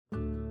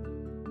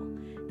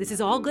This is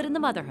All Good in the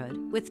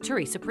Motherhood with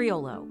Teresa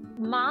Priolo.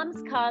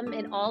 Moms come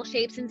in all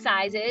shapes and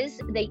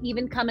sizes. They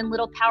even come in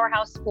little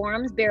powerhouse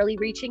forms, barely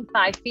reaching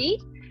 5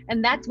 feet.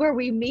 And that's where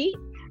we meet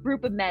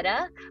Rupa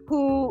Mehta,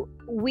 who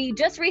we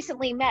just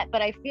recently met,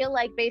 but I feel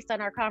like based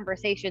on our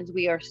conversations,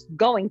 we are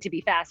going to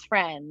be fast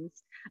friends,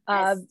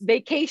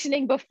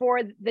 vacationing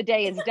before the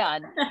day is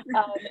done.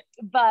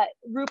 But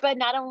Rupa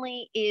not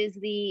only is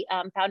the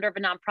founder of a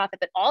nonprofit,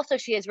 but also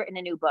she has written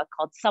a new book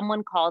called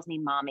Someone Calls Me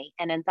Mommy,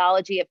 an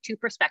anthology of two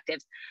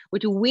perspectives,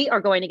 which we are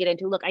going to get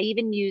into. Look, I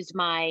even used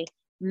my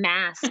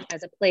mask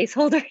as a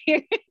placeholder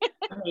here.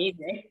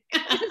 Amazing.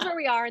 This is where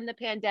we are in the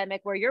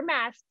pandemic, where your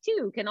mask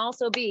too can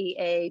also be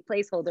a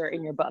placeholder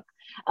in your book.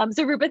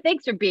 So Rupa,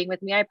 thanks for being with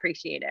me. I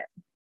appreciate it.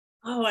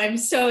 Oh, I'm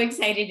so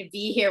excited to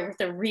be here with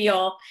a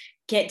real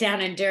get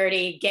down and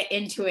dirty, get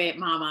into it,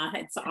 mama.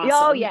 It's awesome.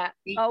 Oh yeah.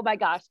 Oh my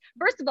gosh.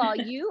 First of all,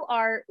 you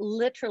are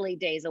literally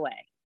days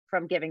away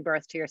from giving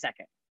birth to your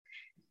second.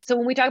 So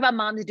when we talk about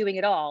moms doing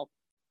it all,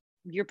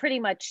 you're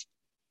pretty much,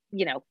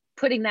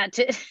 putting that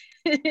to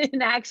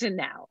in action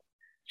now.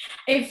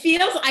 I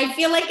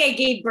feel like I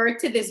gave birth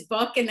to this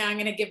book and now I'm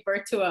going to give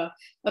birth to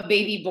a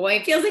baby boy.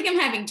 It feels like I'm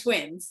having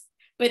twins,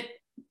 but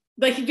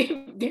like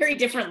very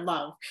different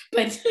love.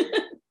 But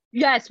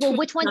yes. Well,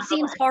 which one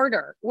seems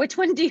harder? Which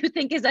one do you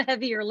think is a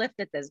heavier lift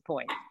at this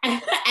point?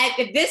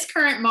 At this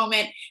current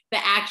moment, the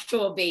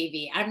actual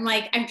baby.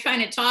 I'm trying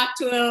to talk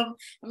to him.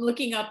 I'm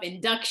looking up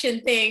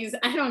induction things.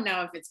 I don't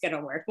know if it's going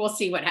to work. We'll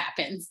see what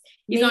happens.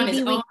 He's on his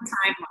own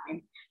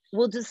timeline.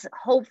 We'll just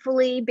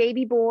hopefully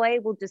baby boy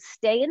will just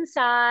stay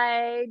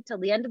inside till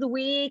the end of the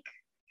week.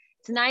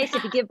 It's nice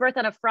if you give birth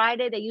on a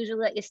Friday, they usually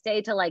let you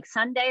stay till like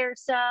Sunday or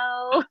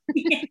so.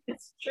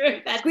 It's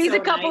true. That's Squeeze so a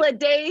couple nice. of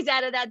days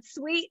out of that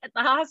suite at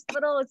the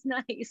hospital. It's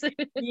nice.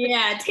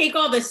 Yeah. Take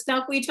all the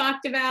stuff we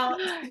talked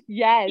about.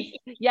 Yes.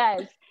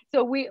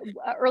 So we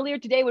earlier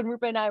today when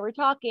Rupa and I were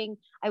talking,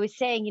 I was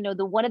saying,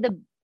 one of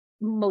the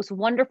most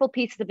wonderful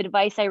pieces of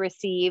advice I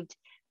received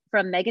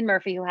from Megan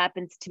Murphy, who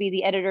happens to be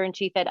the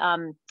editor-in-chief at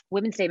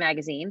Women's Day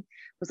magazine,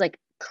 was like,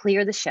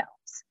 clear the shelves.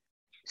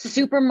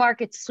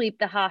 Supermarkets sweep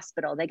the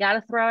hospital. They got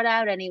to throw it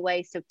out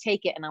anyway, so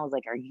take it. And I was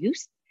like, are you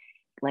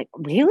like,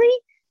 really?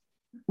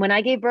 When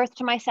I gave birth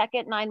to my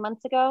second 9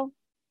 months ago,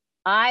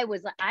 I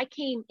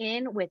came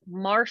in with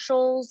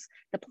Marshalls,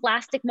 the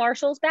plastic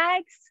Marshalls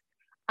bags.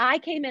 I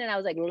came in and I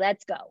was like,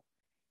 let's go.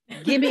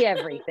 Give me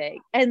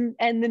everything. And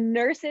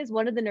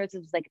one of the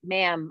nurses was like,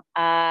 ma'am,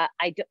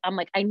 I'm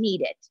like, I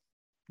need it.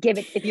 Give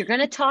it. If you're going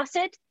to toss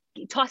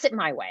it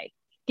my way.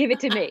 Give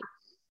it to me.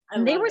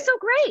 And they were so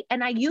great.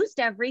 And I used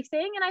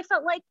everything. And I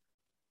felt like,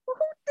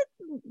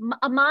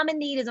 a mom in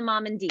need is a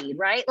mom indeed,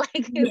 right? Like,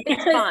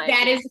 it's fine.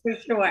 That is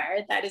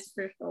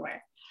for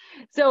sure.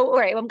 So, all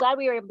right. I'm glad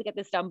we were able to get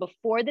this done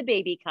before the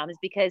baby comes,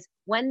 because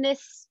when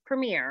this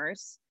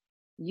premieres,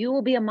 you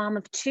will be a mom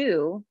of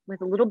two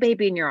with a little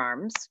baby in your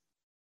arms,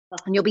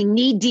 and you'll be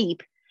knee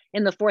deep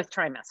in the fourth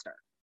trimester.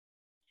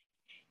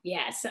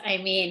 Yes. I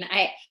mean,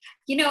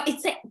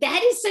 it's like,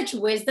 that is such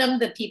wisdom,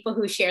 the people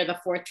who share the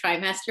fourth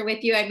trimester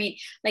with you. I mean,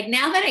 like,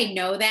 now that I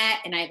know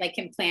that, and I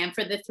can plan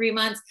for the 3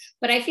 months,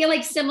 but I feel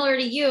like similar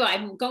to you,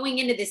 I'm going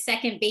into the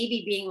second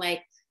baby being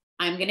like,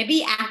 I'm going to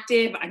be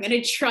active. I'm going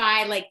to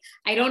try, like,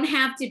 I don't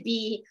have to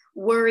be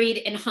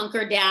worried and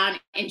hunker down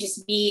and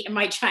just me and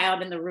my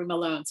child in the room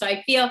alone. So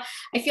I feel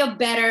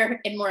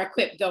better and more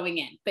equipped going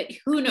in, but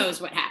who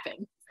knows what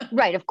happens.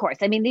 Right. Of course.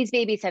 I mean, these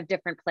babies have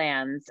different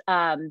plans.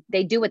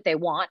 They do what they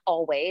want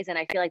always. And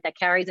I feel like that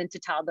carries into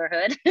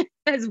toddlerhood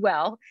as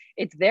well.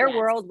 It's their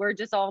world. We're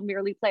just all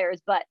merely players.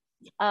 But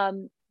I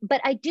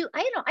felt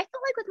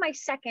like with my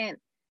second,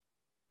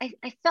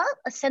 I felt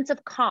a sense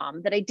of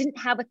calm that I didn't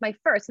have with my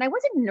first. And I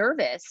wasn't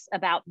nervous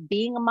about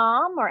being a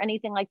mom or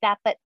anything like that.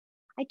 But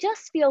I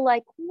just feel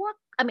like,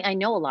 I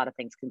know a lot of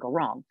things can go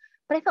wrong,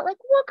 but I felt like,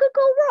 what could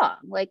go wrong?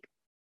 Like,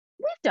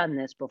 we've done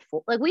this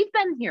before. Like, we've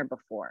been here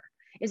before.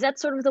 Is that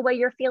sort of the way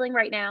you're feeling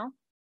right now?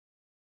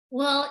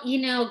 Well,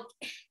 given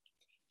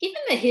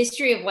the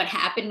history of what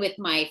happened with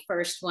my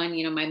first one,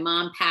 my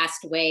mom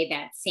passed away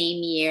that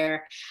same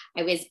year.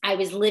 I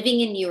was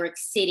living in New York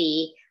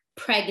City,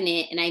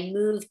 pregnant, and I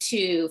moved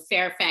to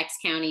Fairfax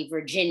County,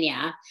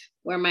 Virginia,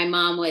 where my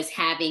mom was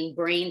having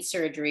brain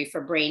surgery for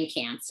brain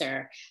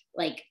cancer,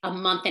 like a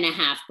month and a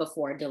half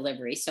before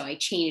delivery. So I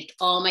changed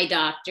all my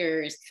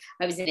doctors.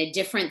 I was in a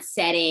different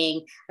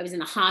setting. I was in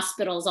the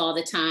hospitals all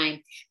the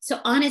time. So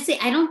honestly,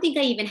 I don't think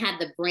I even had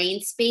the brain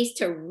space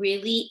to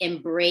really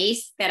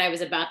embrace that I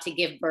was about to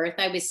give birth.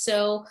 I was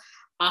so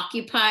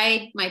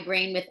occupied, my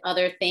brain, with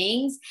other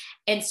things.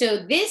 And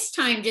so this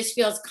time just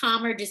feels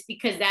calmer just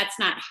because that's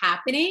not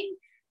happening.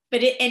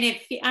 But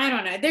I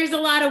don't know, there's a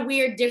lot of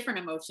weird, different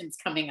emotions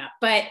coming up,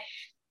 but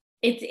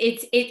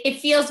it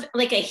feels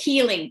like a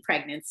healing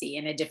pregnancy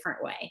in a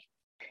different way.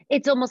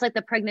 It's almost like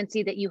the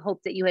pregnancy that you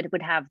hoped that you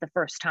would have the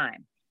first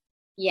time.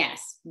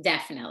 Yes,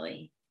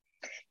 definitely.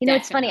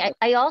 It's funny.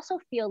 I also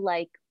feel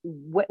like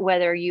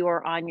whether you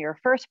are on your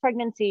first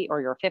pregnancy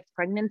or your fifth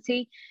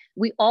pregnancy,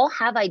 we all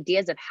have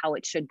ideas of how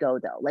it should go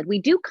though. Like, we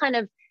do kind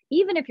of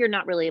even if you're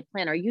not really a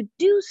planner, you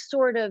do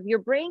sort of, your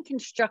brain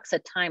constructs a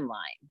timeline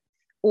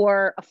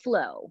or a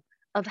flow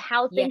of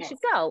how things should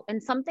go.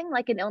 And something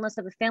like an illness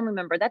of a family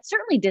member, that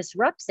certainly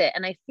disrupts it.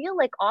 And I feel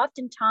like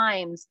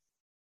oftentimes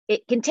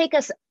it can take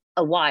us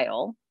a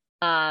while,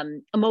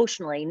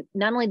 emotionally,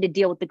 not only to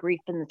deal with the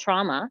grief and the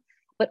trauma,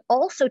 but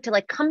also to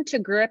like come to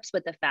grips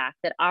with the fact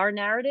that our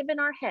narrative in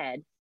our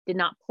head did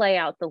not play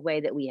out the way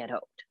that we had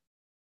hoped.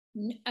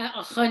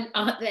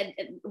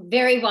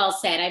 Very well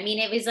said. I mean,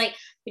 it was like,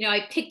 you know,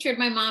 I pictured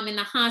my mom in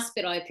the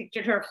hospital. I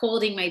pictured her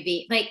holding my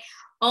baby, like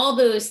all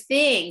those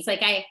things.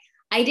 Like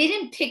I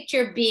didn't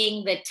picture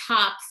being the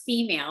top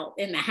female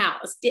in the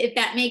house, if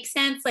that makes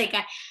sense. Like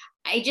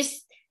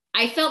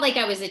I felt like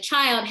I was a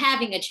child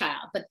having a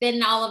child, but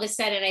then all of a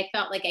sudden I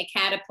felt like I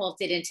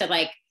catapulted into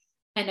like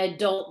an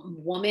adult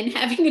woman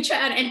having a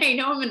child. And I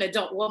know I'm an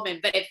adult woman,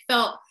 but it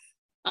felt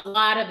a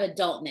lot of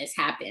adultness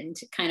happened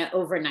kind of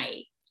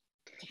overnight.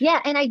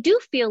 Yeah. And I do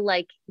feel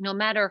like no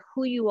matter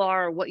who you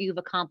are or what you've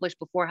accomplished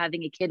before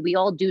having a kid, we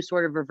all do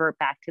sort of revert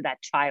back to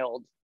that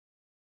child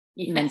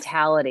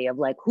mentality of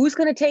like, who's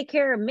going to take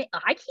care of me?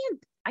 I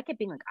kept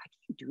being like, I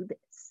can't do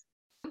this.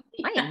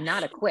 I am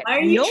not equipped.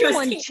 No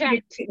one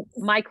checked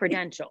my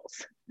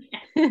credentials.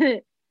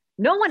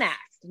 No one asked.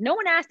 No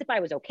one asked if I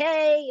was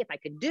okay, if I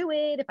could do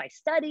it, if I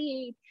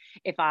studied,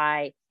 if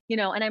I, you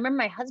know, and I remember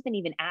my husband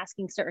even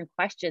asking certain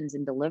questions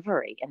in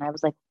delivery. And I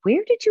was like,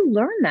 where did you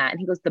learn that? And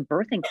he goes, the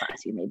birthing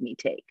class you made me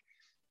take.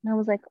 And I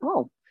was like,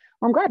 oh,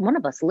 well, I'm glad one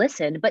of us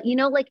listened. But, you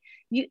know, like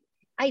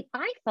I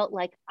felt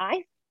like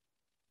I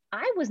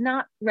was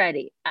not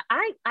ready.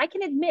 I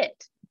can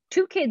admit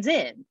 2 kids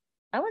in,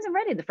 I wasn't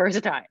ready the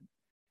first time.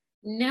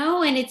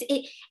 No, and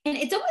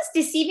it's almost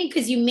deceiving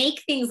because you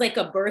make things like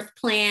a birth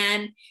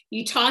plan,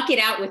 you talk it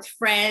out with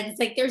friends.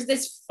 Like there's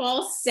this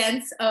false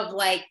sense of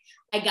like,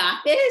 I got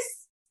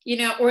this, you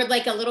know, or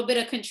like a little bit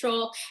of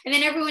control. And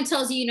then everyone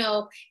tells you,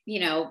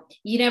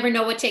 you never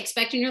know what to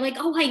expect. And you're like,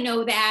 oh, I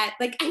know that.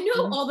 Like, I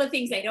know all the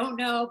things I don't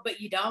know, but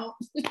you don't.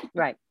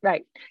 Right.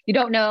 You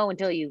don't know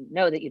until you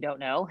know that you don't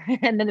know.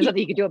 And then there's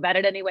nothing you can do about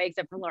it anyway,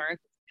 except for learn.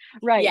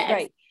 Right. Yes.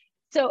 Right.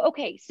 So,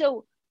 okay.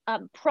 So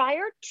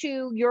prior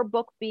to your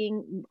book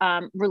being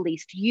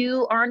released,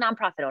 you are a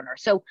nonprofit owner.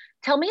 So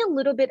tell me a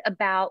little bit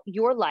about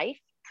your life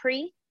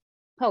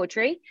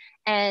pre-poetry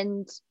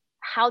and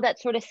how that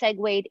sort of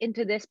segued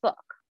into this book.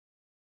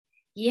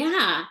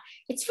 Yeah,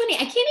 it's funny.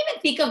 I can't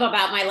even think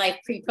about my life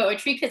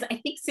pre-poetry because I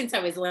think since I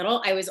was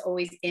little, I was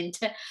always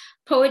into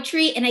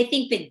poetry. And I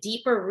think the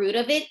deeper root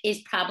of it is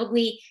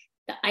probably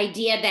the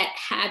idea that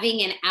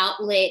having an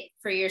outlet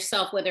for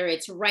yourself, whether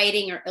it's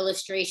writing or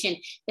illustration,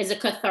 is a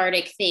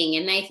cathartic thing.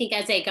 And I think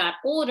as I got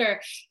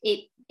older,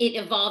 it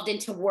evolved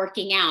into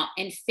working out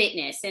and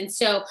fitness. And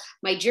so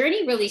my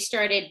journey really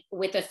started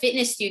with a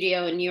fitness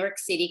studio in New York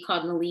City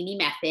called Nalini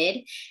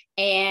Method.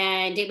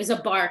 And it was a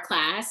bar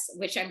class,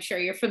 which I'm sure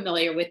you're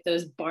familiar with,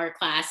 those bar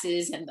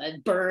classes and the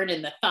burn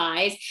and the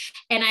thighs.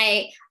 And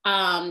I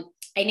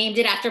named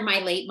it after my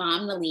late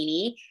mom,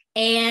 Nalini.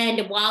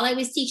 And while I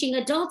was teaching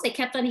adults, I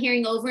kept on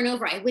hearing over and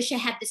over, I wish I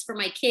had this for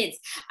my kids.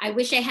 I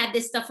wish I had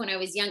this stuff when I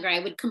was younger. I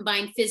would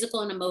combine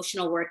physical and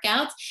emotional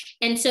workouts.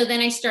 And so then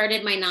I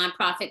started my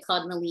nonprofit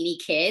called Nalini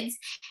Kids.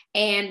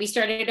 And we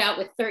started out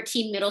with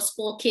 13 middle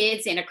school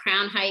kids in a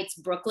Crown Heights,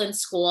 Brooklyn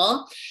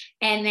school.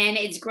 And then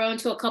it's grown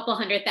to a couple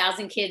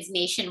 100,000 kids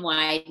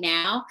nationwide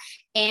now.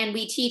 And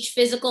we teach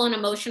physical and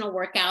emotional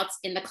workouts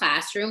in the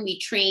classroom. We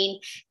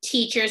train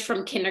teachers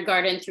from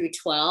kindergarten through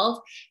 12.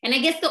 And I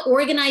guess the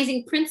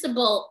organizing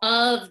principle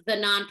of the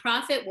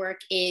nonprofit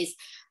work is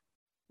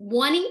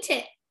wanting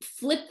to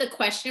flip the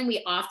question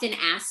we often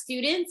ask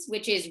students,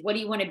 which is, what do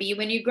you want to be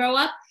when you grow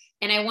up?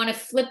 And I want to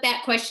flip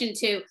that question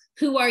to,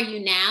 who are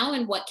you now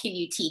and what can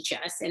you teach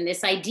us? And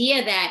this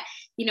idea that,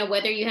 you know,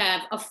 whether you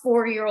have a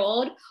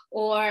 4-year-old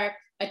or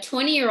a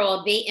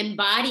 20-year-old, they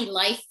embody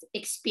life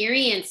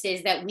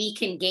experiences that we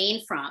can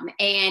gain from,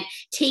 and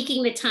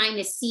taking the time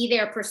to see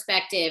their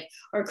perspective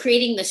or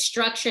creating the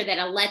structure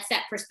that lets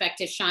that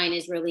perspective shine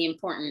is really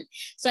important.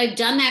 So I've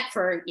done that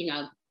for, you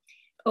know,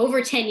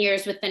 over 10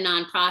 years with the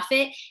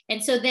nonprofit.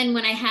 And so then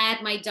when I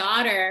had my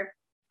daughter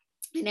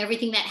and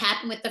everything that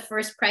happened with the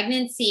first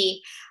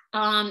pregnancy,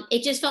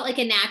 it just felt like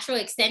a natural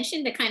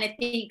extension to kind of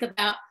think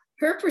about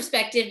her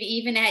perspective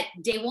even at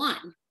day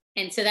one.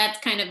 And so that's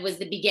kind of was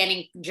the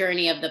beginning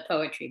journey of the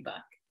poetry book.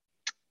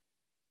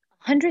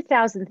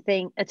 100,000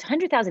 it's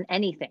 100,000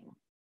 anything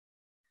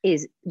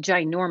is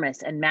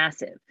ginormous and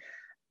massive.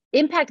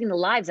 Impacting the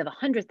lives of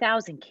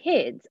 100,000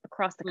 kids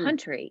across the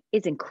country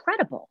is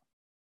incredible.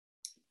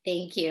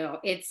 Thank you.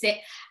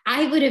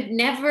 I would have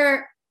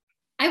never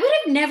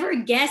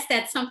guessed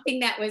that something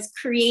that was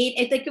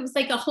created, it was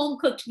like a home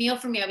cooked meal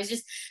for me. I was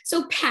just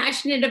so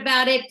passionate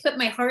about it, put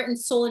my heart and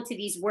soul into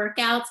these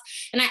workouts.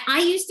 And I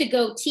used to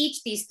go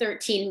teach these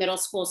 13 middle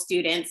school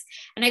students,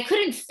 and I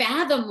couldn't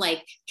fathom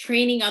like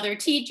training other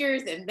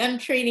teachers and them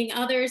training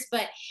others.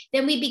 But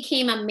then we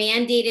became a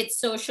mandated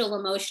social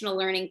emotional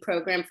learning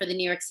program for the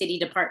New York City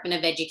Department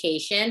of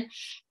Education.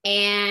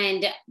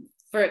 And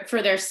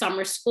for their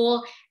summer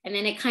school. And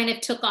then it kind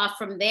of took off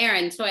from there.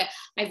 And so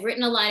I've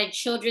written a lot of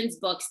children's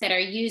books that are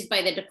used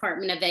by the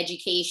Department of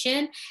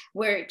Education,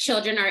 where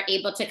children are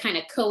able to kind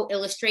of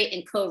co-illustrate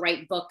and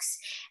co-write books.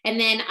 And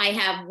then I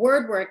have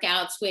word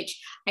workouts,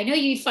 which I know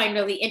you'd find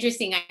really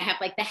interesting. I have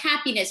like the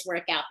happiness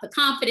workout, the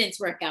confidence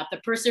workout, the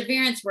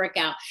perseverance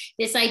workout,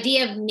 this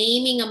idea of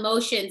naming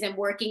emotions and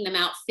working them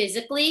out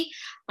physically.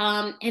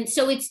 And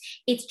so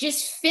it's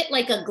just fit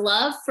like a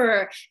glove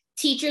for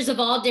teachers of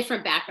all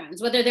different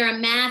backgrounds, whether they're a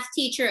math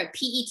teacher, a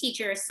PE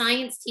teacher, a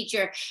science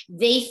teacher.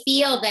 They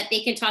feel that they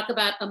can talk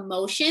about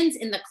emotions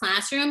in the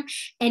classroom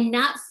and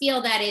not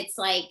feel that it's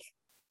like,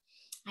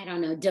 I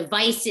don't know,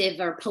 divisive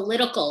or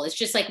political. It's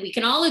just like, we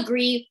can all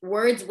agree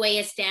words weigh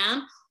us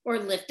down or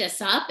lift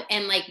us up,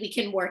 and like we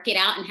can work it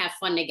out and have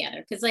fun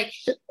together. Because like,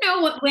 you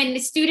know, when the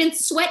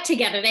students sweat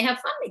together, they have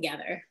fun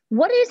together.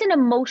 What is an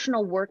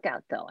emotional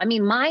workout though? I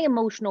mean, my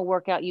emotional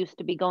workout used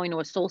to be going to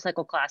a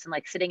SoulCycle class and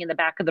like sitting in the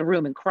back of the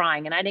room and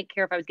crying. And I didn't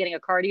care if I was getting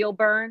a cardio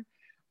burn.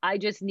 I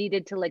just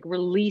needed to like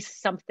release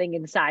something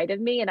inside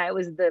of me. And I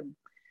was the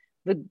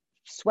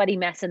sweaty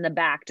mess in the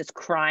back, just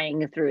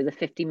crying through the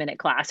 50-minute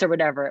class or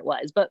whatever it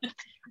was. But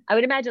I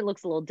would imagine it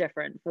looks a little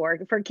different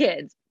for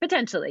kids,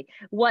 potentially.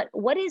 What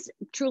is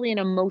truly an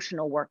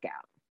emotional workout?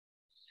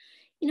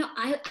 You know,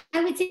 I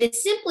would say the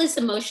simplest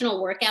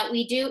emotional workout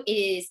we do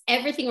is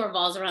everything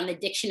revolves around the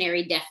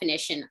dictionary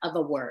definition of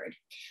a word.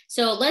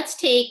 So let's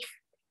take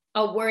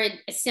a word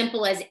as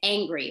simple as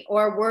angry,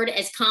 or a word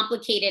as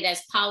complicated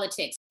as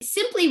politics.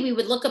 Simply, we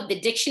would look up the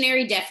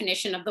dictionary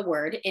definition of the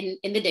word in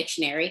the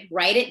dictionary,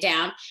 write it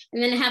down,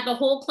 and then have the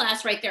whole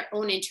class write their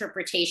own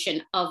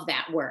interpretation of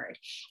that word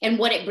and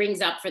what it brings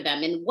up for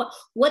them and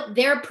what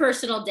their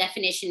personal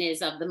definition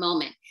is of the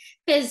moment.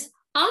 Because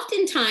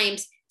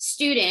oftentimes,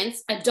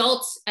 students,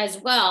 adults as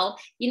well,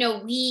 you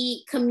know,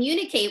 we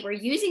communicate, we're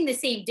using the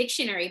same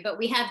dictionary, but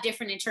we have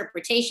different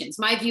interpretations.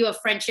 My view of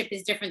friendship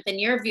is different than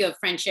your view of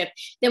friendship.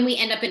 Then we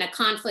end up in a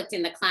conflict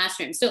in the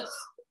classroom. So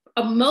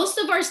most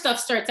of our stuff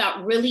starts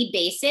out really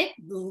basic,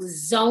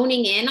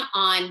 zoning in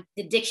on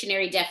the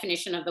dictionary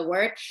definition of the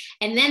word.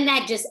 And then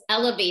that just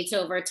elevates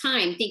over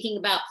time, thinking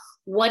about,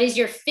 what is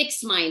your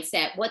fixed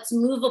mindset? What's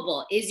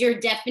movable? Is your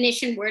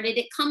definition, where did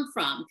it come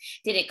from?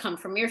 Did it come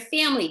from your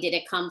family? Did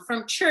it come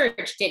from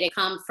church? Did it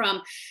come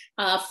from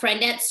a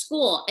friend at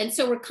school? And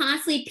so we're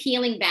constantly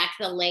peeling back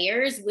the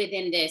layers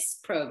within this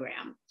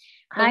program.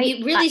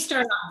 We really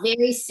start off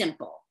very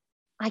simple.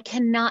 I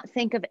cannot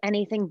think of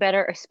anything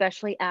better,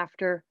 especially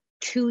after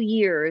 2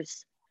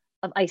 years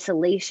of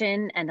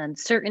isolation and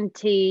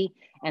uncertainty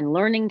and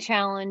learning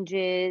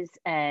challenges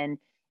and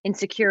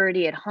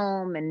insecurity at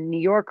home, and New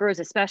Yorkers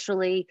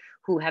especially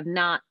who have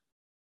not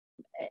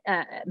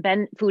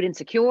been food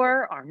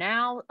insecure are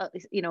now,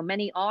 you know,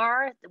 many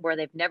are, where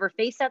they've never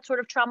faced that sort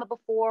of trauma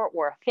before,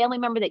 or a family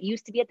member that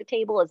used to be at the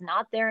table is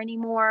not there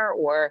anymore,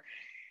 or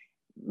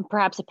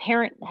perhaps a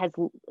parent has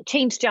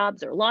changed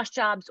jobs or lost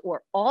jobs,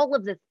 or all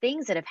of the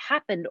things that have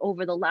happened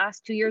over the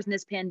last 2 years in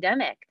this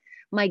pandemic.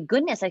 My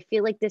goodness, I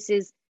feel like this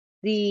is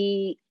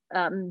the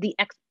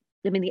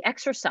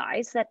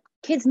exercise that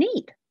kids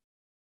need.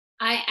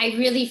 I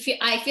really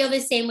feel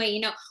the same way.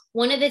 You know,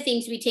 one of the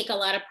things we take a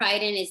lot of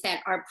pride in is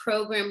that our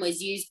program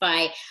was used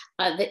by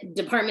the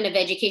Department of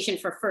Education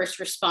for first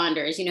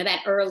responders, you know,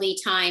 that early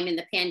time in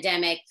the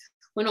pandemic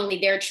when only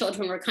their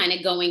children were kind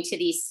of going to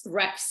these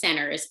rec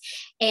centers.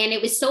 And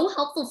it was so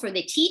helpful for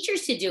the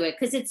teachers to do it,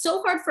 because it's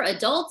so hard for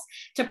adults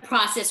to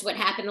process what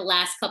happened the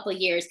last couple of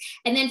years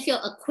and then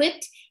feel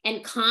equipped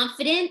and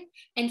confident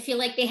and feel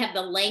like they have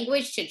the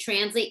language to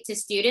translate to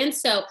students.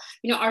 So,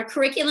 you know, our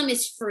curriculum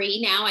is free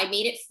now. I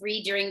made it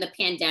free during the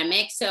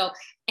pandemic. So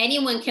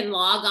anyone can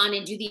log on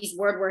and do these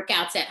word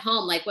workouts at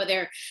home, like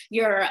whether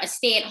you're a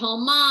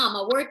stay-at-home mom,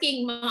 a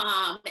working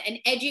mom, an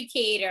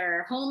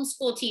educator,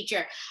 homeschool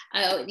teacher,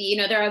 you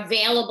know, they're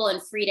available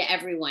and free to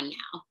everyone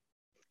now.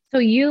 So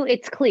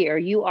it's clear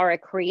you are a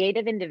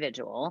creative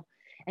individual,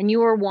 and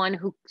you are one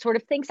who sort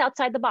of thinks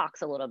outside the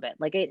box a little bit.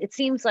 Like it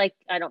seems like,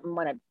 I don't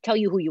want to tell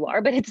you who you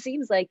are, but it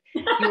seems like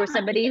you are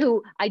somebody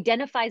who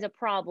identifies a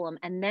problem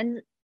and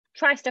then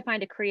tries to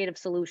find a creative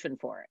solution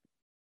for it.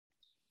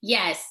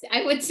 Yes,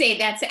 I would say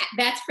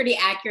that's pretty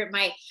accurate.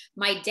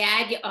 My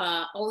dad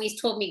always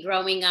told me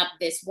growing up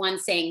this one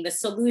saying, the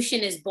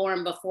solution is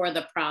born before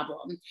the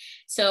problem.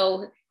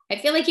 So I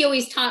feel like he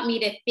always taught me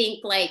to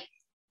think like,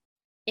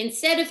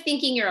 instead of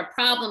thinking you're a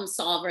problem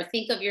solver,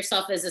 think of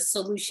yourself as a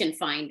solution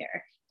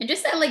finder. And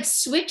just that like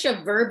switch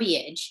of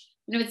verbiage,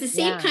 you know, it's the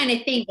same kind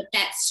of thing, but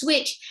that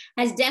switch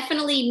has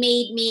definitely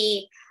made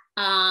me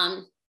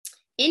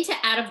into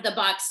out of the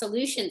box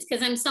solutions,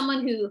 because I'm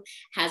someone who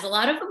has a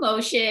lot of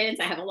emotions.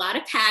 I have a lot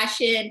of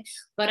passion,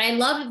 but I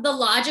love the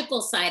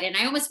logical side. And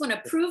I almost want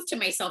to prove to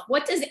myself,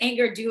 what does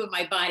anger do in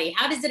my body?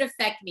 How does it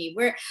affect me?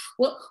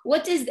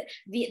 What does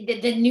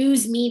the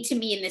news mean to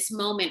me in this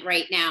moment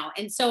right now?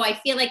 And so I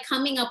feel like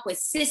coming up with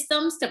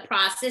systems to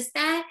process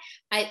that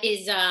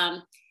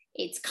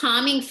it's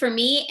calming for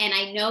me. And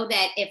I know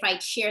that if I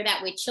share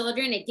that with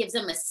children, it gives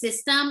them a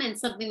system and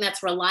something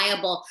that's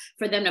reliable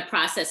for them to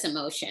process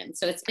emotion.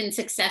 So it's been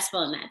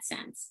successful in that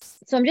sense.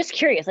 So I'm just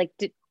curious, like,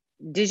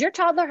 does your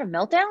toddler have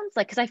meltdowns?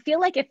 Like, because I feel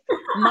like if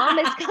mom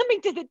is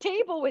coming to the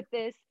table with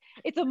this,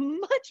 it's a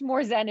much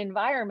more Zen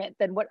environment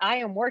than what I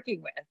am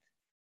working with.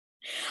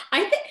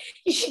 I think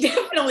you should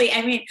definitely,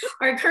 I mean,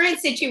 our current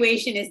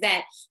situation is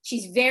that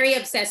she's very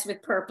obsessed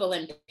with purple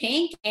and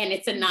pink, and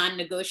it's a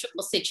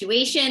non-negotiable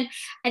situation.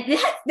 And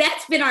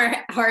that's been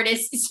our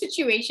hardest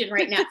situation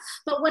right now.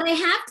 But what I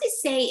have to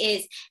say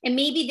is, and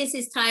maybe this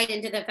is tied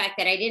into the fact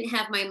that I didn't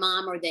have my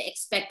mom or the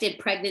expected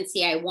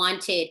pregnancy I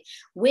wanted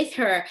with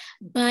her,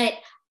 but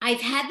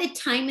I've had the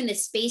time and the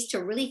space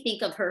to really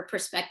think of her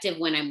perspective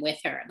when I'm with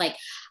her. Like,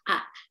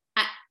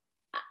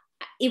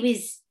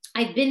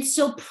 I've been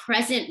so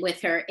present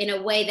with her in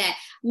a way that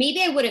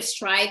maybe I would have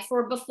strived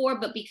for before,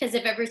 but because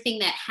of everything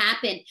that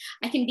happened,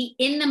 I can be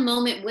in the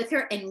moment with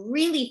her and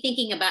really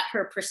thinking about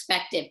her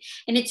perspective.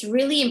 And it's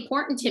really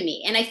important to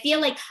me. And I feel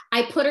like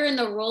I put her in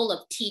the role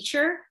of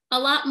teacher a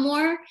lot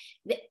more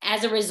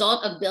as a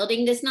result of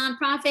building this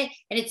nonprofit.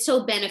 And it's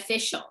so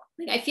beneficial.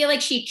 Like, I feel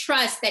like she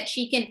trusts that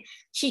she can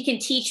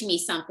teach me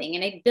something,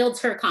 and it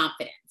builds her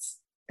confidence.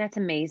 That's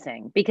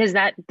amazing, because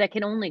that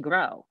can only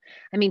grow.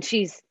 I mean,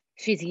 she's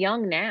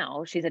young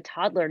now, she's a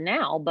toddler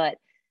now, but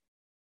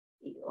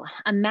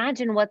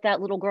imagine what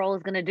that little girl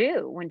is going to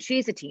do when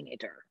she's a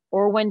teenager,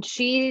 or when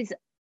she's,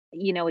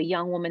 you know, a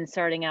young woman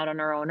starting out on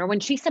her own, or when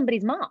she's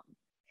somebody's mom,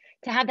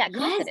 to have that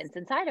confidence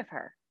inside of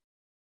her.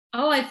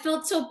 Oh, I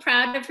felt so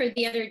proud of her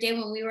the other day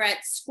when we were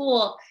at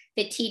school.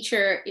 The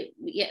teacher,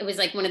 it was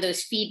like one of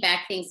those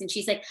feedback things. And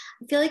she's like,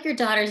 I feel like your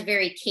daughter's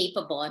very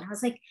capable. And I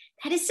was like,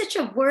 that is such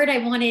a word I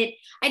wanted.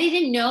 I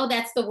didn't know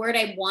that's the word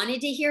I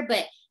wanted to hear,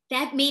 but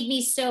that made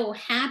me so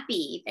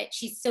happy that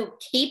she's so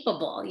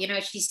capable. You know,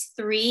 she's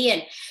 3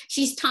 and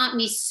she's taught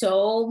me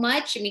so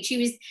much. I mean,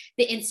 she was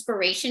the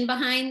inspiration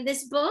behind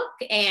this book.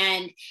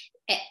 And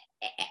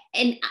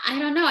I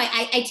don't know,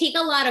 I take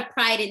a lot of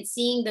pride in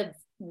seeing the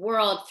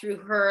world through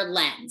her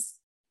lens.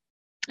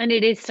 And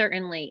it is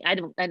certainly, I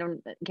don't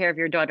care if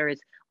your daughter is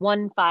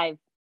 1, 5,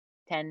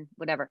 10,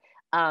 whatever.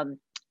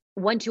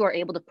 Once you are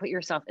able to put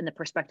yourself in the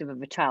perspective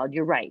of a child,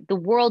 you're right. The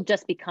world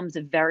just becomes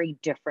a very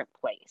different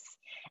place.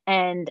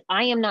 And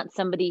I am not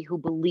somebody who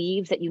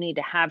believes that you need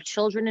to have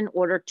children in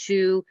order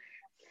to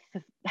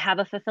have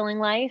a fulfilling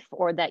life,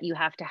 or that you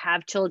have to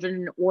have children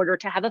in order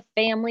to have a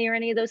family, or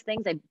any of those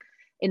things.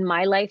 In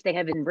my life, they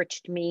have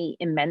enriched me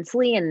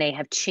immensely, and they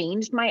have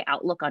changed my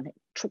outlook on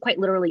quite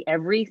literally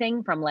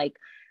everything, from like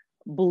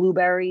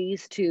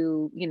blueberries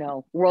to, you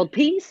know, world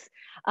peace.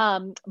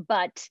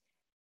 But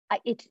I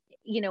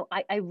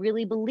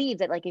really believe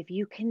that, like, if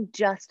you can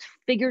just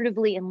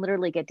figuratively and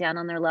literally get down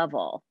on their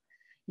level,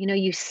 you know,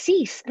 you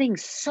see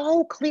things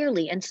so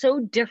clearly and so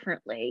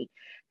differently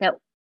that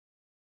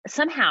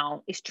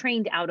somehow is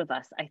trained out of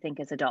us, I think,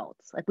 as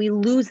adults. Like, we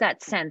lose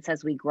that sense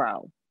as we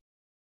grow.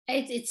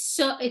 It's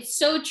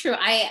so true.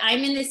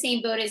 I'm in the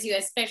same boat as you,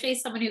 especially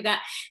as someone who got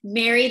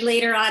married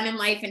later on in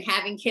life and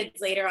having kids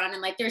later on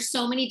in life. There's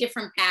so many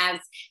different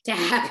paths to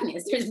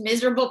happiness. There's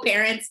miserable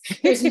parents,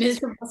 there's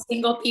miserable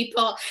single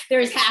people,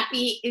 there's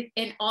happy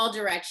in all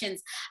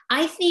directions.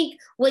 I think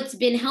what's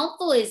been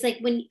helpful is, like,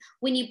 when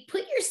you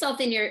put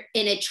yourself in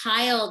a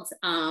child's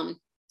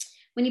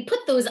when you put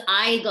those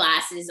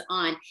eyeglasses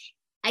on,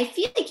 I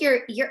feel like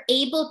you're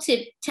able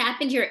to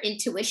tap into your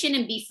intuition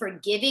and be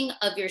forgiving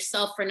of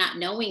yourself for not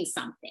knowing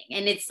something.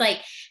 And it's like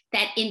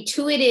that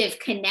intuitive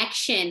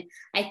connection,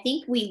 I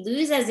think we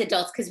lose as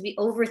adults because we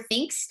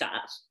overthink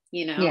stuff,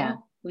 you know? Yeah,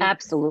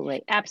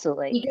 absolutely.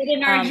 Absolutely. We get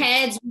in our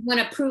heads, we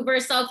want to prove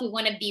ourselves, we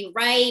want to be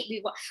right,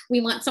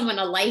 we want someone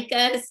to like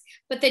us.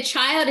 But the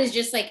child is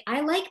just like,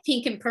 I like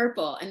pink and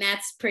purple, and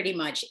that's pretty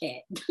much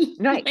it.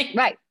 Right,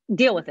 right.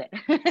 Deal with it.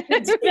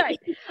 Right.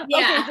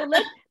 Yeah. Okay,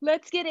 so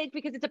let's get it,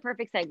 because it's a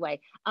perfect segue.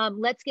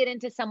 Let's get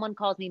into Someone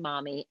Calls Me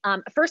Mommy.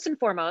 First and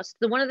foremost,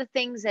 one of the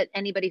things that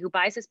anybody who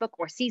buys this book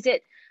or sees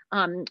it,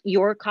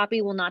 your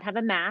copy will not have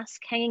a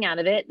mask hanging out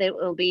of it. It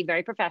will be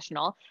very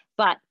professional,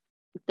 but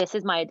this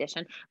is my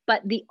edition.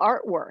 But the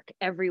artwork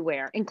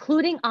everywhere,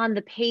 including on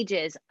the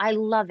pages, I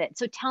love it.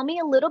 So tell me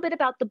a little bit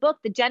about the book,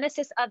 the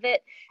genesis of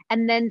it,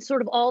 and then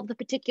sort of all of the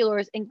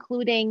particulars,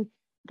 including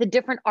the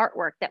different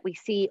artwork that we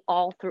see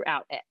all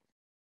throughout it.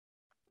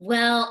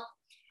 Well,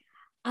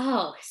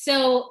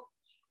 so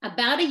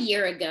about a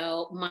year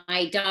ago,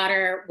 my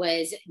daughter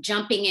was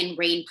jumping in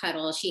rain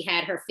puddles. She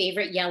had her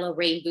favorite yellow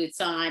rain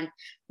boots on,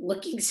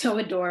 looking so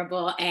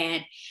adorable.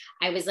 And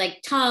I was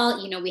like,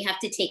 Tal, you know, we have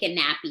to take a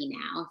nappy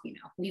now. You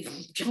know, we've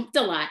jumped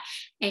a lot.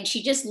 And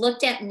she just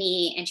looked at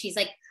me and she's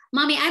like,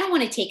 Mommy, I don't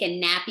want to take a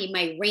nappy.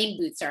 My rain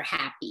boots are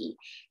happy.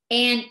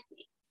 And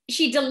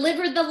she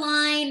delivered the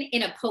line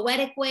in a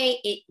poetic way.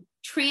 It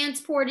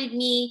transported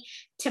me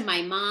to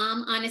my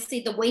mom.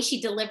 Honestly, the way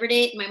she delivered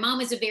it, my mom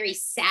was a very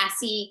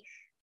sassy,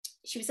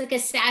 she was like a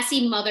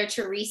sassy Mother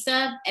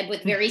Teresa, and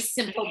with very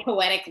simple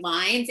poetic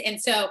lines. And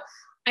so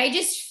I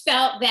just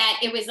felt that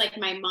it was like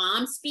my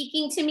mom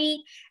speaking to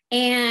me.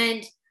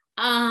 And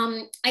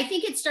I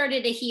think it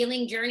started a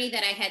healing journey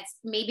that I had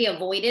maybe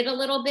avoided a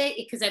little bit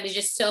because I was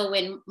just so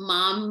in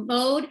mom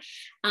mode.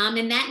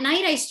 And that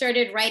night I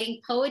started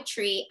writing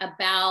poetry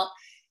about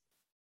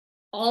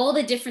all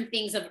the different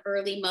things of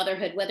early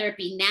motherhood, whether it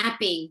be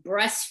napping,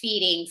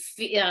 breastfeeding,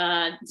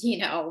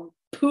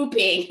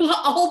 pooping,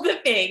 all the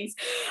things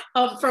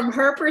from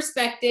her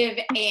perspective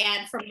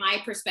and from my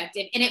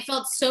perspective. And it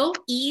felt so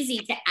easy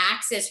to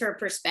access her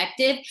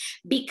perspective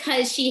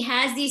because she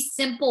has these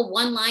simple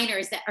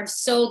one-liners that are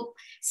so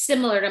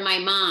similar to my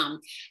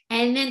mom.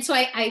 And then so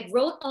I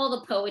wrote all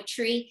the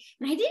poetry,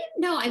 and I didn't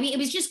know, I mean, it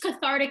was just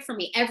cathartic for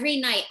me. Every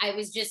night I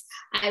was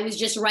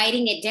just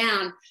writing it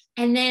down.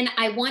 And then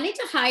I wanted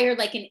to hire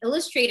like an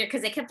illustrator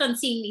because I kept on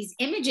seeing these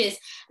images.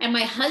 And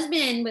my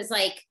husband was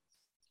like,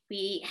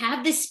 we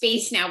have this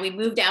space now. We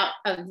moved out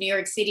of New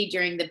York City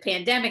during the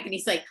pandemic. And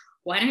he's like,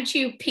 why don't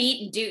you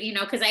paint and do,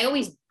 because I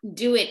always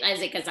do it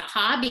as a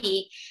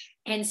hobby.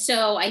 And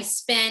so I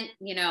spent,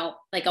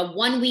 like a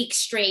 1 week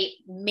straight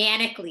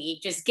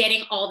manically just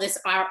getting all this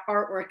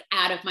artwork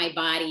out of my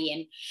body.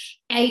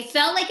 And I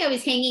felt like I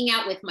was hanging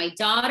out with my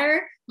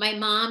daughter, my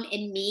mom,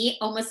 and me,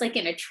 almost like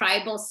in a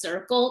tribal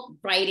circle,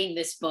 writing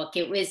this book.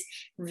 It was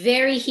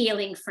very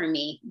healing for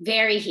me,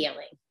 very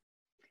healing.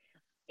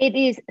 It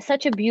is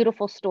such a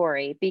beautiful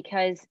story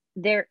because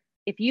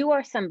if you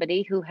are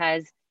somebody who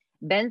has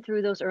been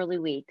through those early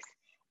weeks,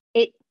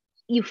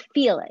 you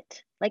feel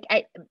it. Like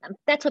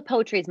that's what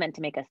poetry is meant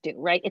to make us do,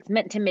 right? It's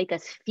meant to make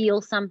us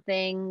feel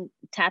something,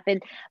 tap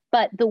in.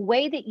 But the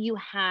way that you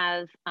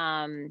have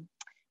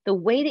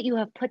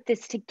put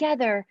this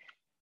together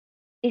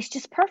is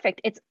just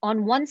perfect. It's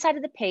on one side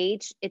of the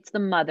page, it's the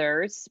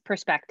mother's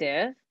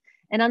perspective,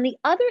 and on the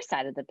other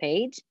side of the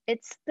page,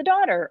 it's the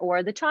daughter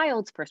or the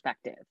child's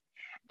perspective.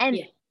 And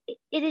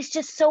it is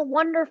just so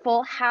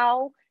wonderful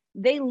how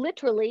they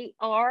literally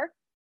are,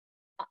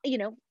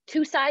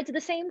 two sides of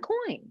the same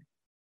coin.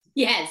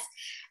 Yes.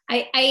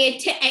 I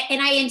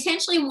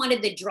intentionally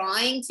wanted the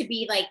drawing to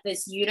be like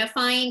this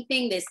unifying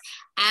thing, this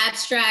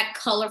abstract,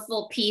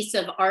 colorful piece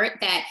of art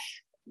that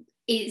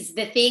is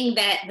the thing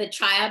that the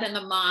child and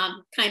the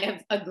mom kind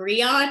of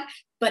agree on,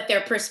 but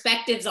their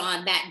perspectives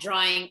on that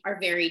drawing are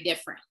very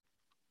different.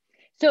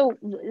 So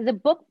the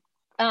book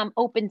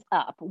opens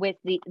up with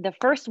the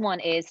first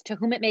one is "To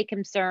Whom It May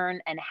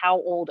Concern" and "How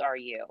Old Are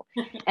You?"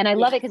 And I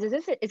love it because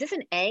is this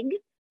an egg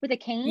with a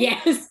cane?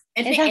 Yes. Is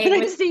that what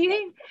I'm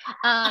seeing?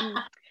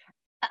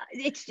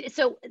 It's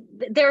so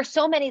there are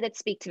so many that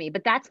speak to me,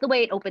 but that's the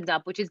way it opens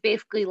up, which is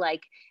basically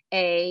like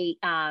a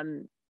I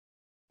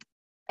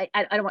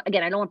don't want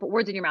to put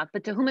words in your mouth,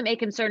 but "To Whom It May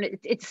Concern,"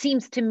 it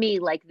seems to me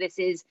like this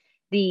is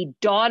the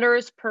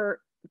daughter's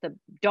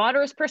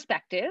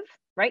perspective,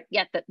 right?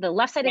 Yeah, the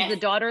left side is the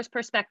daughter's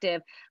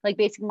perspective, like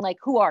basically like,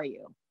 who are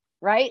you,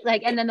 right?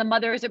 Like, and then the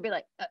mothers would be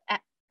like,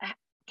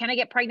 can I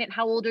get pregnant?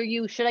 How old are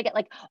you? Should I get,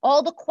 like,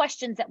 all the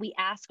questions that we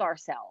ask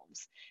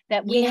ourselves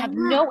that we have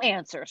no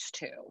answers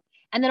to.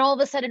 And then all of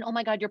a sudden, oh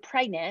my God, you're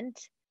pregnant,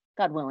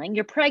 God willing,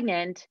 you're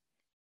pregnant.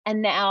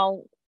 And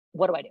now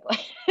what do I do?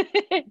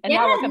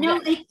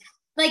 And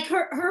like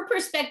her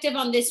perspective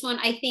on this one,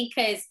 I think,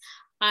 because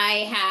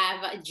I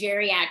have a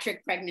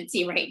geriatric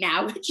pregnancy right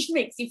now, which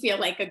makes you feel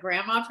like a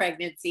grandma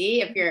pregnancy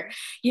if you're,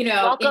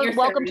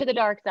 welcome to the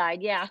dark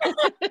side. Yeah.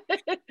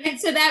 And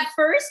so that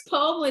first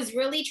poem was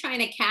really trying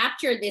to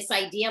capture this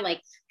idea,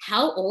 like,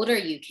 how old are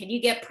you? Can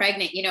you get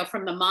pregnant?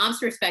 From the mom's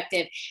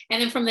perspective,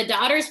 and then from the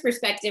daughter's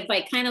perspective,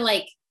 like, kind of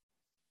like,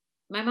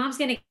 my mom's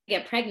going to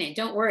get pregnant.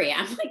 Don't worry.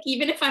 I'm like,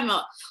 even if I'm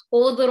a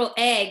old little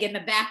egg in the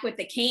back with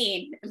the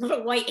cane,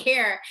 little white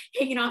hair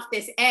hanging off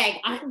this egg,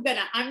 I'm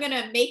going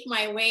to make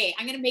my way.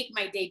 I'm going to make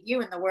my debut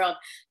in the world.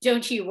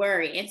 Don't you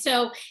worry. And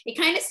so it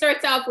kind of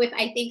starts off with,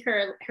 I think,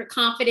 her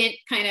confident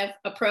kind of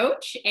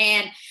approach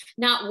and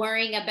not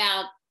worrying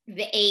about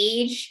the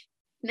age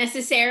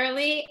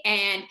necessarily.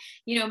 And,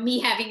 me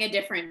having a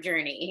different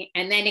journey.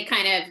 And then it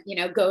kind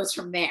of, goes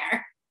from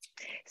there.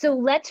 So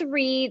let's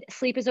read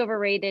 "Sleep is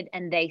Overrated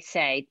and They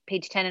Say,"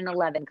 page 10 and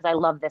 11, because I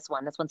love this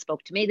one. This one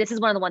spoke to me. This is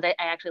one of the ones I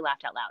actually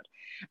laughed out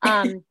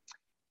loud.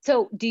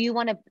 So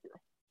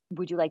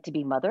would you like to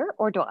be mother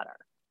or daughter?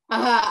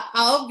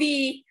 I'll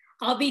be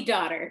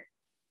daughter.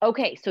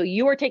 Okay, so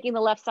you are taking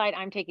the left side,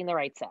 I'm taking the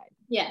right side.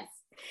 Yes.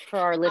 For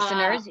our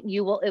listeners,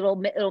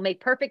 it'll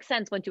make perfect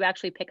sense once you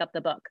actually pick up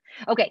the book.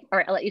 Okay, all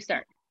right, I'll let you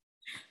start.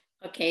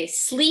 Okay,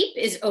 sleep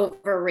is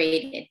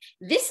overrated.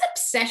 This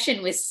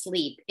obsession with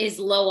sleep is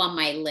low on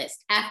my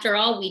list. After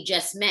all, we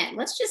just met.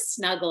 Let's just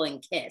snuggle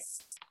and kiss.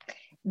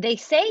 They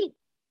say,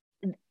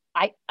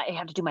 I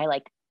have to do my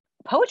like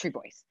poetry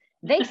voice.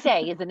 They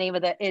say is the name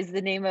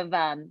of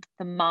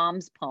the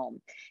mom's poem.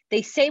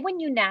 They say when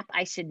you nap,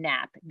 I should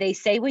nap. They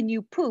say when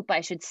you poop, I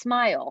should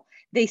smile.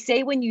 They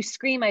say when you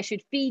scream, I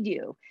should feed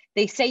you.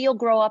 They say you'll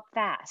grow up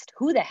fast.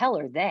 Who the hell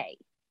are they?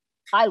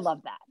 I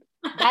love that.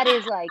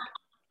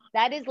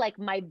 That is like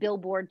my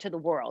billboard to the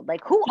world.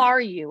 Like, who are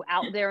you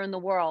out there in the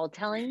world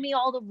telling me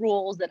all the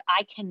rules that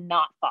I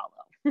cannot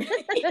follow?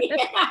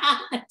 Yeah,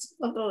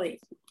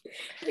 totally.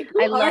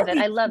 I love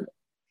it.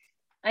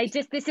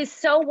 This is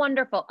so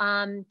wonderful.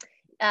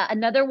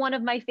 Another one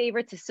of my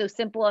favorites is So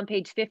Simple on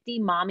page 50,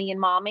 Mommy and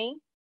Mommy.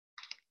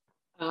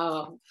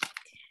 Oh,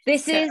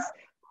 this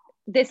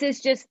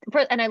is just,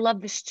 and I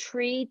love this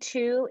tree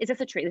too. Is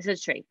this a tree? This is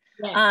a tree.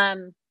 yes.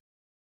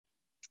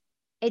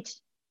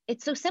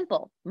 It's so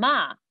simple.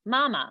 Ma,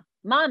 mama,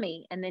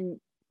 mommy, and then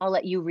I'll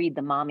let you read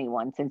the mommy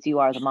one since you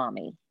are the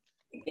mommy.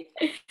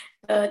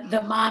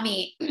 The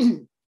mommy.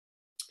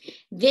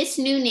 This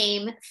new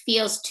name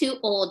feels too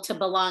old to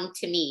belong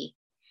to me.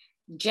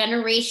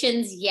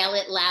 Generations yell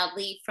it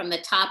loudly from the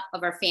top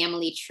of our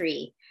family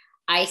tree.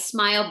 I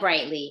smile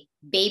brightly.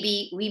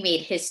 Baby, we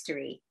made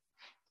history.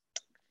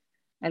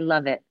 I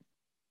love it.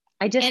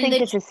 I just And think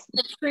this is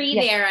the tree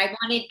there.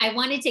 I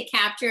wanted to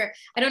capture.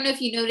 I don't know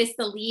if you noticed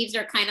the leaves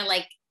are kind of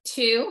like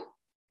two.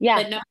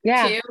 Yeah. The number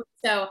Yeah. two.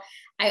 So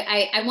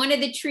I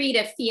wanted the tree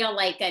to feel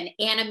like an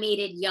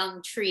animated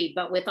young tree,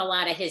 but with a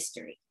lot of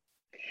history.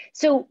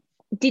 So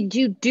did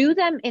you do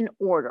them in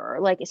order?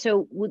 Like,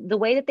 so the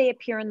way that they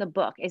appear in the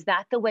book, is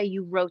that the way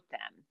you wrote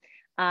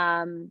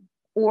them?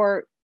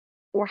 Or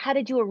how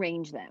did you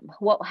arrange them?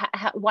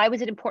 Why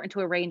was it important to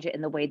arrange it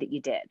in the way that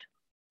you did?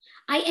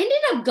 I ended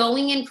up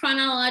going in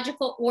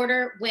chronological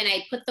order when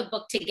I put the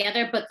book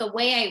together, but the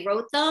way I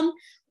wrote them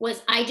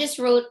was I just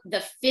wrote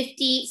the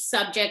 50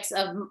 subjects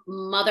of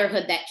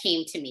motherhood that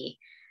came to me,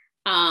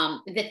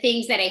 the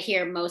things that I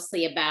hear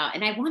mostly about.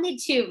 And I wanted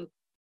to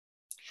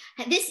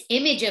have this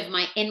image of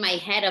in my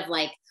head of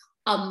like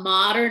a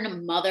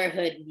modern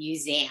motherhood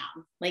museum.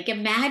 Like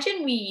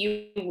imagine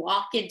you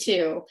walk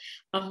into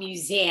a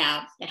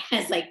museum that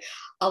has like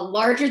a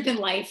larger than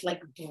life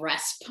like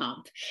breast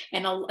pump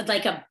and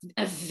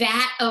a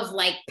vat of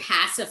like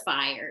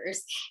pacifiers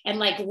and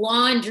like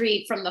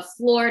laundry from the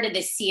floor to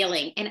the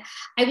ceiling. And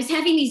I was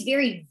having these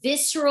very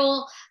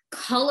visceral,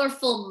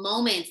 colorful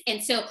moments.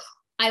 And so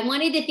I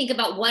wanted to think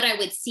about what I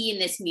would see in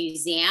this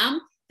museum,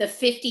 the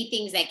 50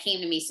 things that came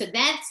to me. So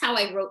that's how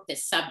I wrote the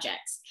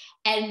subjects.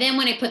 And then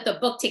when I put the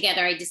book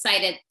together, I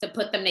decided to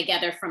put them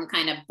together from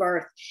kind of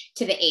birth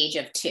to the age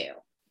of 2.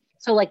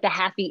 So like the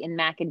half-eaten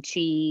mac and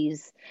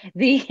cheese,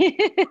 the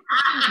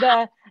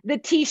the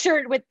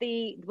t-shirt with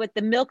the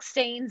milk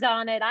stains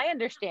on it. I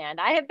understand.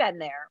 I have been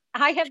there.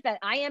 I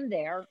am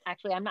there.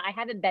 Actually, I'm not, I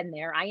haven't been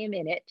there. I am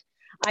in it.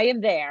 I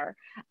am there.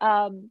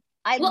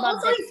 I feel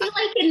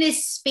like in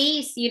this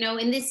space,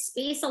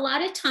 a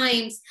lot of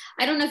times,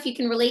 I don't know if you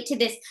can relate to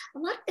this, a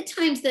lot of the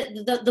times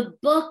the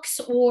books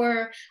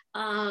or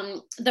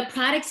the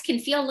products can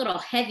feel a little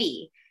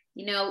heavy.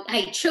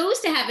 I chose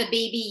to have a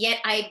baby, yet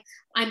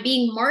I'm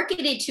being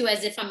marketed to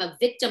as if I'm a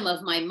victim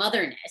of my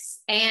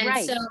motherness. And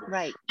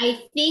right. I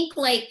think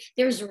like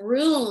there's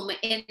room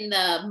in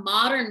the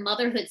modern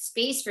motherhood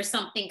space for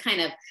something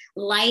kind of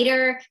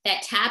lighter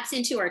that taps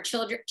into our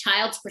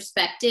child's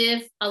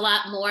perspective a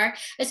lot more,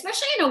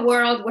 especially in a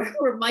world where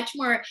we're much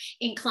more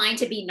inclined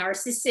to be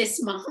narcissist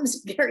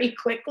moms very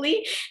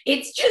quickly.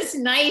 It's just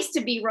nice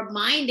to be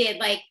reminded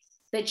like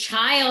the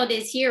child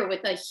is here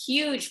with a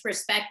huge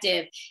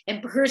perspective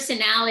and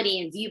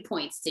personality and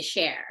viewpoints to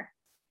share.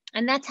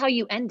 And that's how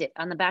you end it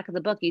on the back of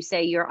the book. You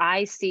say, your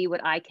eyes see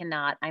what I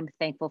cannot. I'm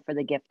thankful for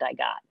the gift I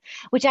got,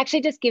 which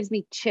actually just gives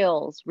me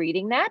chills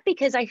reading that,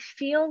 because I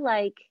feel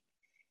like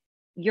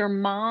your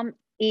mom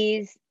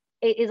is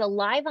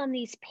alive on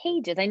these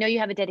pages. I know you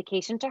have a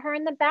dedication to her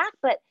in the back,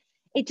 but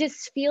it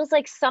just feels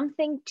like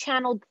something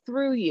channeled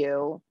through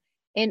you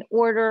in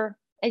order,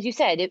 as you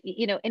said,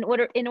 in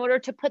order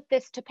to put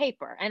this to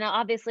paper. And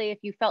obviously, if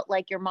you felt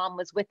like your mom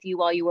was with you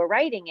while you were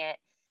writing it,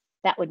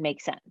 that would make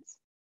sense.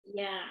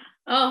 Yeah.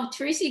 Oh,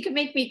 Teresa, you can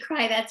make me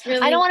cry. That's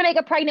really. I don't want to make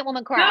a pregnant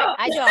woman cry. No.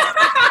 I don't.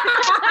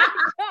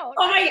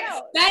 Oh my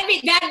God,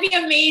 that'd be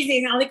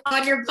amazing. I'll like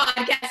on your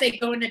podcast, like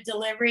go into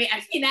delivery.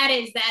 I mean, that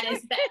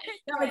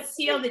would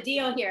seal the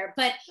deal here.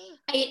 But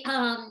it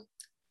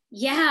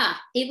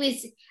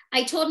was.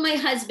 I told my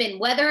husband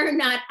whether or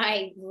not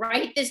I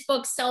write this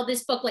book, sell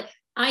this book, like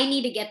I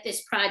need to get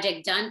this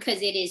project done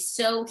because it is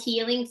so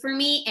healing for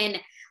me. And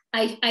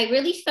I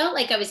really felt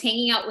like I was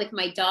hanging out with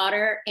my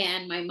daughter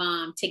and my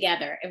mom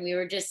together, and we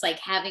were just like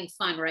having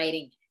fun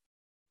writing.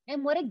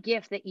 And what a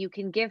gift that you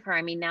can give her.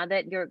 I mean, now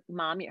that your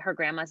mom, her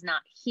grandma's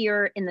not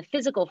here in the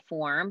physical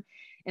form,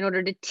 in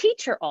order to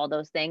teach her all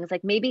those things,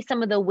 like maybe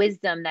some of the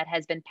wisdom that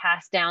has been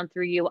passed down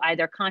through you,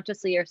 either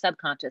consciously or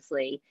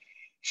subconsciously,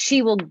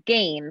 she will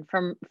gain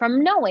from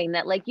knowing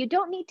that like you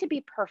don't need to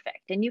be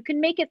perfect and you can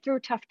make it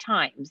through tough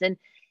times. And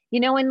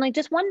and like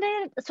just one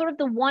day, sort of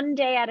the one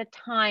day at a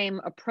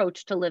time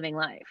approach to living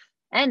life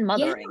and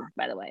mothering,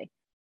 by the way.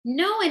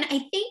 No, and I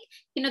think,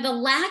 the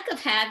lack of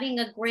having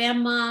a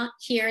grandma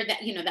here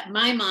that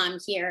my mom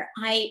here,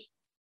 I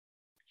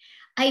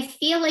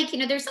feel like,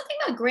 there's something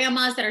about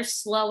grandmas that are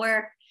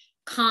slower,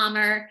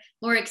 calmer,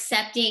 more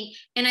accepting.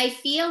 And I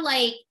feel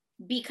like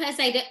because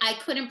I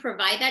couldn't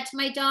provide that to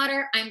my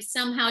daughter, I'm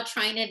somehow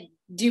trying to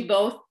do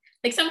both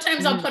Like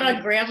sometimes I'll put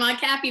on grandma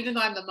cap, even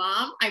though I'm the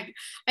mom.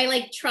 I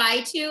like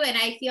try to, and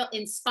I feel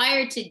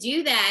inspired to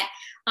do that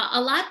a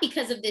lot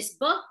because of this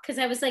book. Because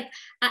I was like,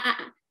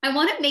 I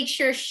want to make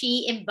sure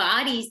she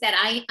embodies that.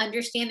 I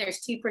understand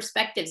there's two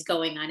perspectives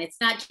going on. It's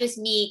not just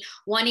me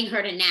wanting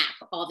her to nap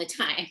all the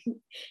time.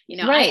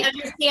 Right. I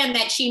understand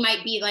that she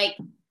might be like,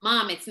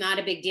 Mom, it's not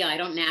a big deal. I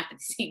don't nap at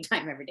the same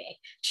time every day.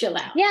 Chill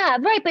out. Yeah,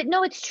 right. But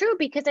no, it's true,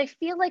 because I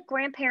feel like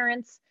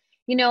grandparents,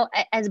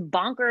 as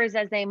bonkers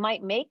as they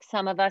might make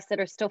some of us that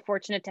are still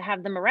fortunate to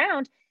have them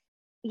around,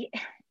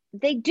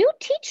 they do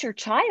teach your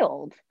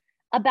child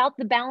about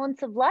the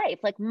balance of life.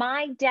 Like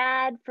my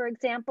dad, for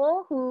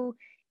example, who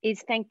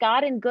is, thank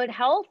God, in good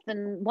health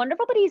and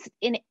wonderful, but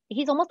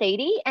he's almost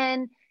 80,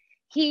 and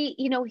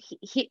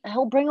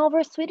he'll bring over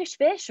a Swedish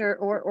fish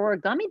or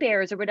gummy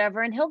bears or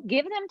whatever, and he'll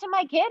give them to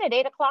my kid at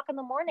 8 o'clock in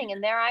the morning.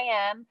 And there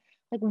I am,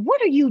 like,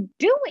 what are you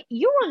doing?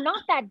 You are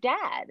not that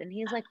dad. And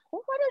he's like,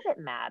 well, what does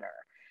it matter?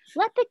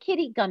 Let the kid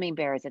eat gummy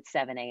bears at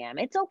 7 a.m.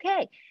 It's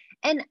okay.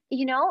 And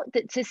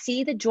to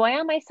see the joy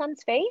on my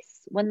son's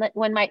face when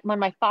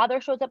my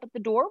father shows up at the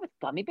door with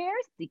gummy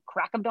bears, the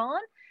crack of dawn,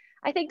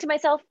 I think to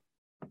myself,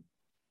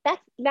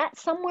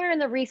 that's somewhere in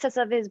the recess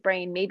of his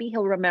brain. Maybe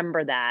he'll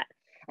remember that,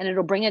 and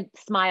it'll bring a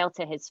smile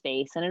to his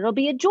face, and it'll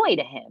be a joy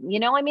to him.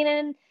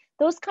 And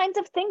those kinds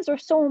of things are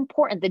so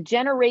important. The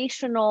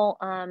generational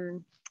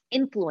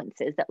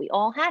influences that we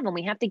all have, and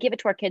we have to give it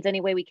to our kids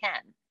any way we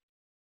can.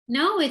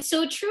 No, it's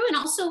so true. And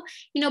also,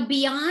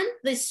 beyond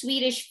the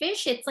Swedish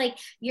fish, it's like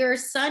your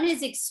son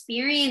is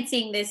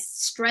experiencing this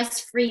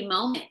stress-free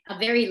moment, a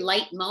very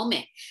light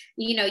moment.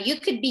 You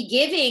could be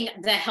giving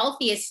the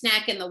healthiest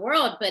snack in the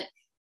world, but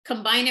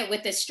combine it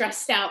with a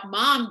stressed out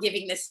mom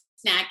giving this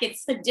snack,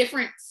 it's a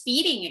different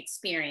feeding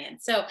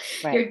experience. So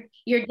right.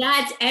 your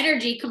dad's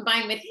energy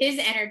combined with his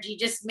energy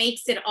just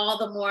makes it all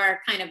the more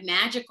kind of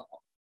magical.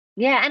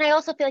 Yeah. And I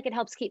also feel like it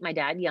helps keep my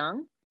dad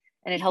young,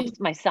 and it helps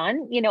my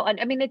son, and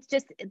I mean, it's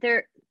just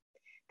there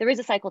is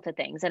a cycle to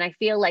things. And I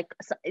feel like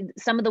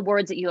some of the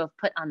words that you have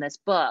put on this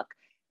book,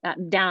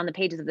 down on the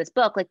pages of this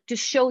book, like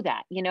just show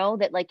that,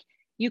 that like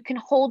you can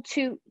hold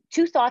two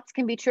thoughts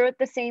can be true at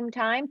the same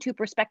time. Two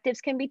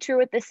perspectives can be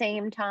true at the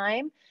same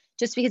time.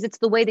 Just because it's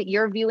the way that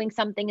you're viewing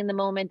something in the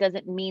moment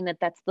doesn't mean that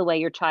that's the way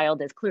your child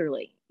is,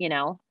 clearly,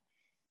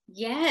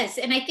 Yes.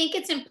 And I think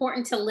it's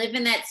important to live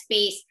in that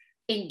space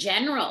in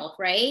general,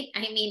 right?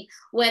 I mean,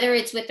 whether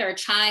it's with our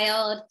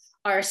child,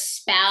 our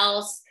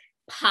spouse,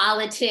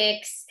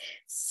 politics,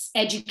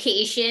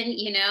 education,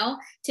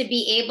 to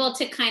be able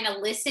to kind of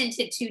listen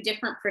to two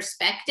different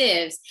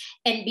perspectives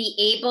and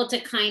be able to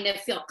kind of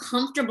feel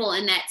comfortable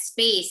in that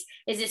space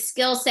is a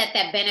skill set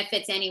that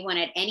benefits anyone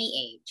at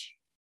any age.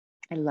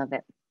 I love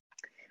it.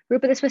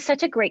 Rupa, this was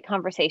such a great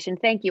conversation.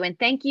 Thank you. And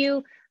thank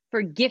you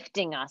for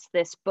gifting us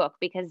this book,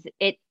 because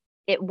it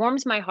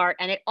warms my heart.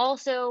 And it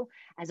also,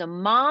 as a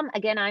mom,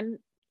 again, I'm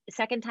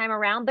second time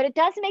around, but it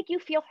does make you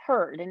feel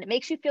heard, and it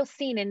makes you feel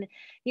seen. And,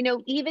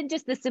 even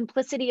just the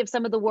simplicity of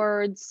some of the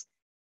words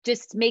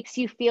just makes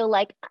you feel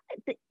like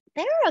there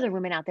are other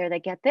women out there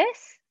that get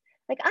this.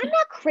 Like, I'm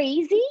not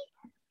crazy.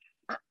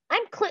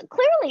 I'm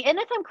clearly, and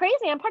if I'm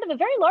crazy, I'm part of a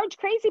very large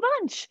crazy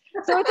bunch.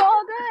 So it's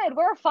all good.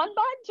 We're a fun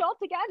bunch all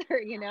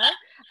together,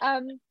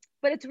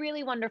 but it's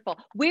really wonderful.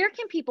 Where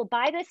can people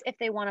buy this if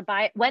they want to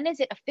buy it? When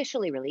is it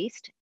officially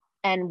released?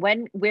 And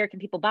where can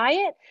people buy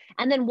it?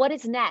 And then what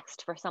is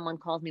next for Someone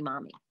Calls Me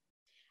Mommy?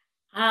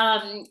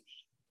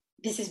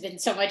 This has been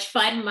so much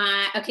fun.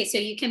 So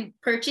you can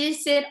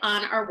purchase it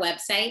on our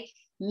website,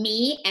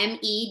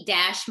 me-mommy,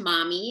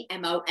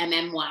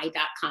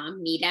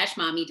 MOMMY.com,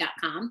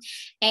 me-mommy.com.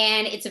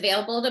 And it's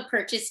available to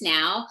purchase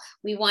now.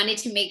 We wanted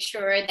to make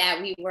sure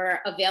that we were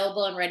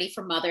available and ready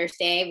for Mother's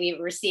Day. We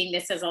were seeing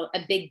this as a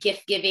big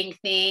gift giving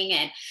thing,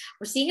 and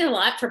we're seeing it a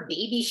lot for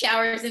baby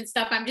showers and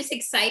stuff. I'm just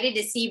excited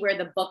to see where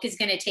the book is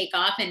going to take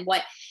off, and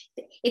what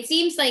it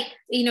seems like,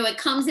 it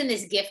comes in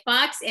this gift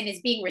box and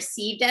is being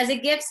received as a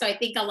gift. So I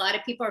think a lot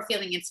of people are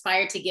feeling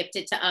inspired to gift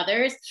it to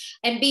others.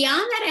 And beyond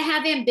that, I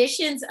have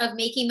ambitions of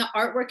making the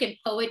artwork and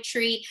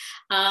poetry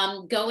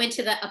go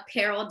into the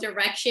apparel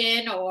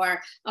direction or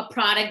a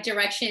product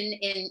direction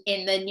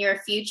in the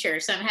near future.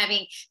 So I'm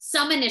having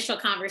some initial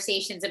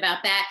conversations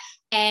about that.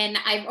 And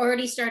I've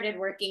already started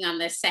working on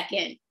the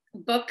second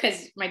book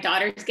because my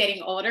daughter's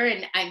getting older,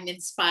 and I'm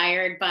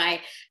inspired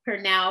by her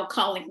now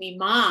calling me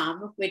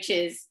mom, which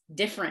is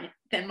different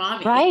than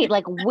mommy. Right.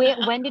 Like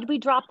when did we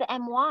drop the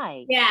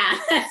MY? Yeah.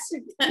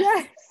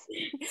 Yes.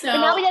 So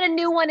but now we got a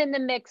new one in the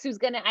mix who's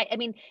going to, I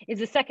mean, is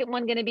the second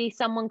one going to be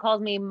Someone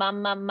Calls Me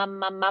Mama?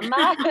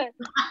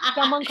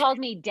 Someone Calls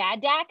Me Dad?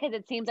 Because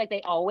it seems like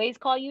they always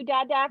call you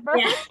Dad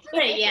first.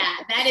 Yeah,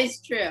 that is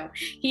true.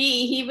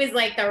 He was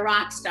like the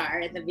rock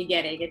star in the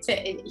beginning.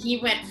 He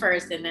went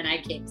first and then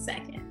I came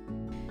second.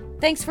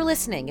 Thanks for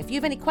listening. If you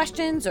have any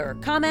questions or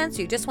comments,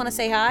 or you just want to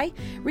say hi,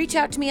 reach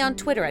out to me on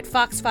Twitter at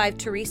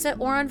Fox5Teresa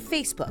or on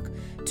Facebook,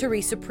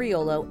 Teresa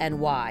Priolo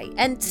NY.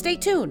 And stay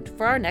tuned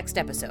for our next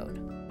episode.